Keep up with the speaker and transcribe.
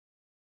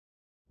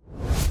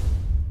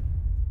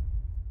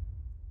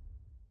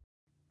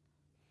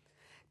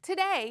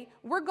Today,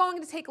 we're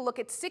going to take a look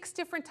at 6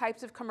 different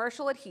types of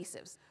commercial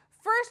adhesives.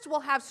 First,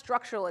 we'll have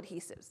structural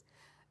adhesives.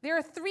 There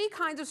are 3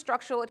 kinds of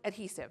structural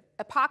adhesive: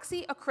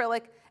 epoxy,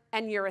 acrylic,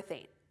 and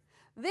urethane.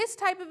 This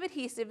type of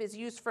adhesive is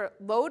used for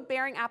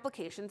load-bearing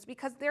applications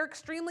because they're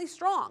extremely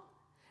strong.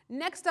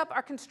 Next up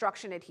are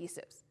construction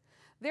adhesives.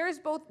 There is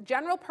both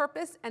general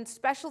purpose and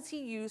specialty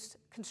use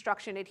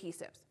construction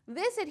adhesives.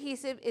 This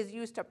adhesive is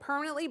used to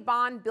permanently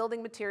bond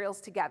building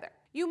materials together.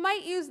 You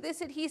might use this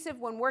adhesive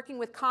when working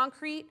with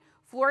concrete,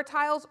 floor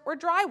tiles, or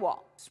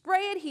drywall.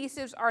 Spray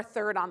adhesives are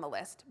third on the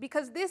list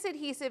because this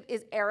adhesive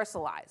is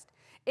aerosolized.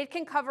 It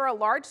can cover a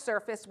large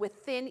surface with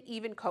thin,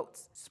 even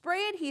coats.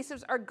 Spray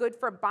adhesives are good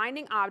for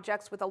binding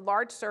objects with a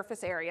large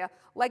surface area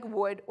like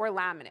wood or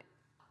laminate.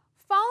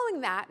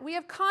 Following that, we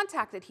have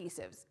contact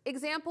adhesives.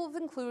 Examples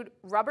include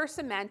rubber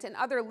cement and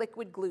other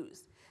liquid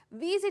glues.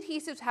 These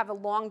adhesives have a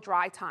long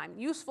dry time,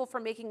 useful for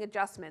making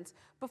adjustments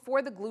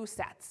before the glue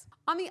sets.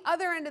 On the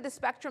other end of the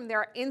spectrum, there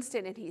are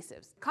instant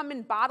adhesives. Come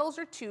in bottles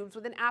or tubes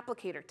with an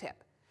applicator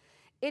tip.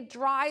 It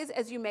dries,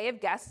 as you may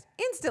have guessed,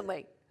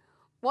 instantly.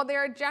 While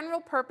there are general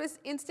purpose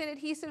instant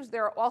adhesives,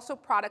 there are also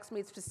products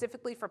made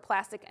specifically for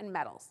plastic and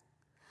metals.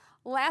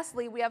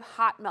 Lastly, we have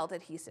hot melt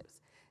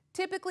adhesives,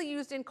 typically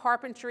used in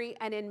carpentry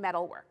and in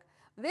metalwork.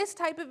 This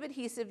type of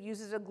adhesive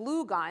uses a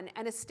glue gun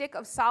and a stick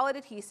of solid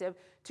adhesive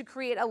to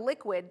create a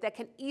liquid that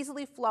can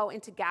easily flow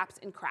into gaps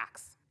and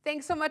cracks.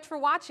 Thanks so much for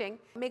watching.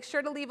 Make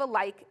sure to leave a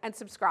like and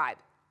subscribe.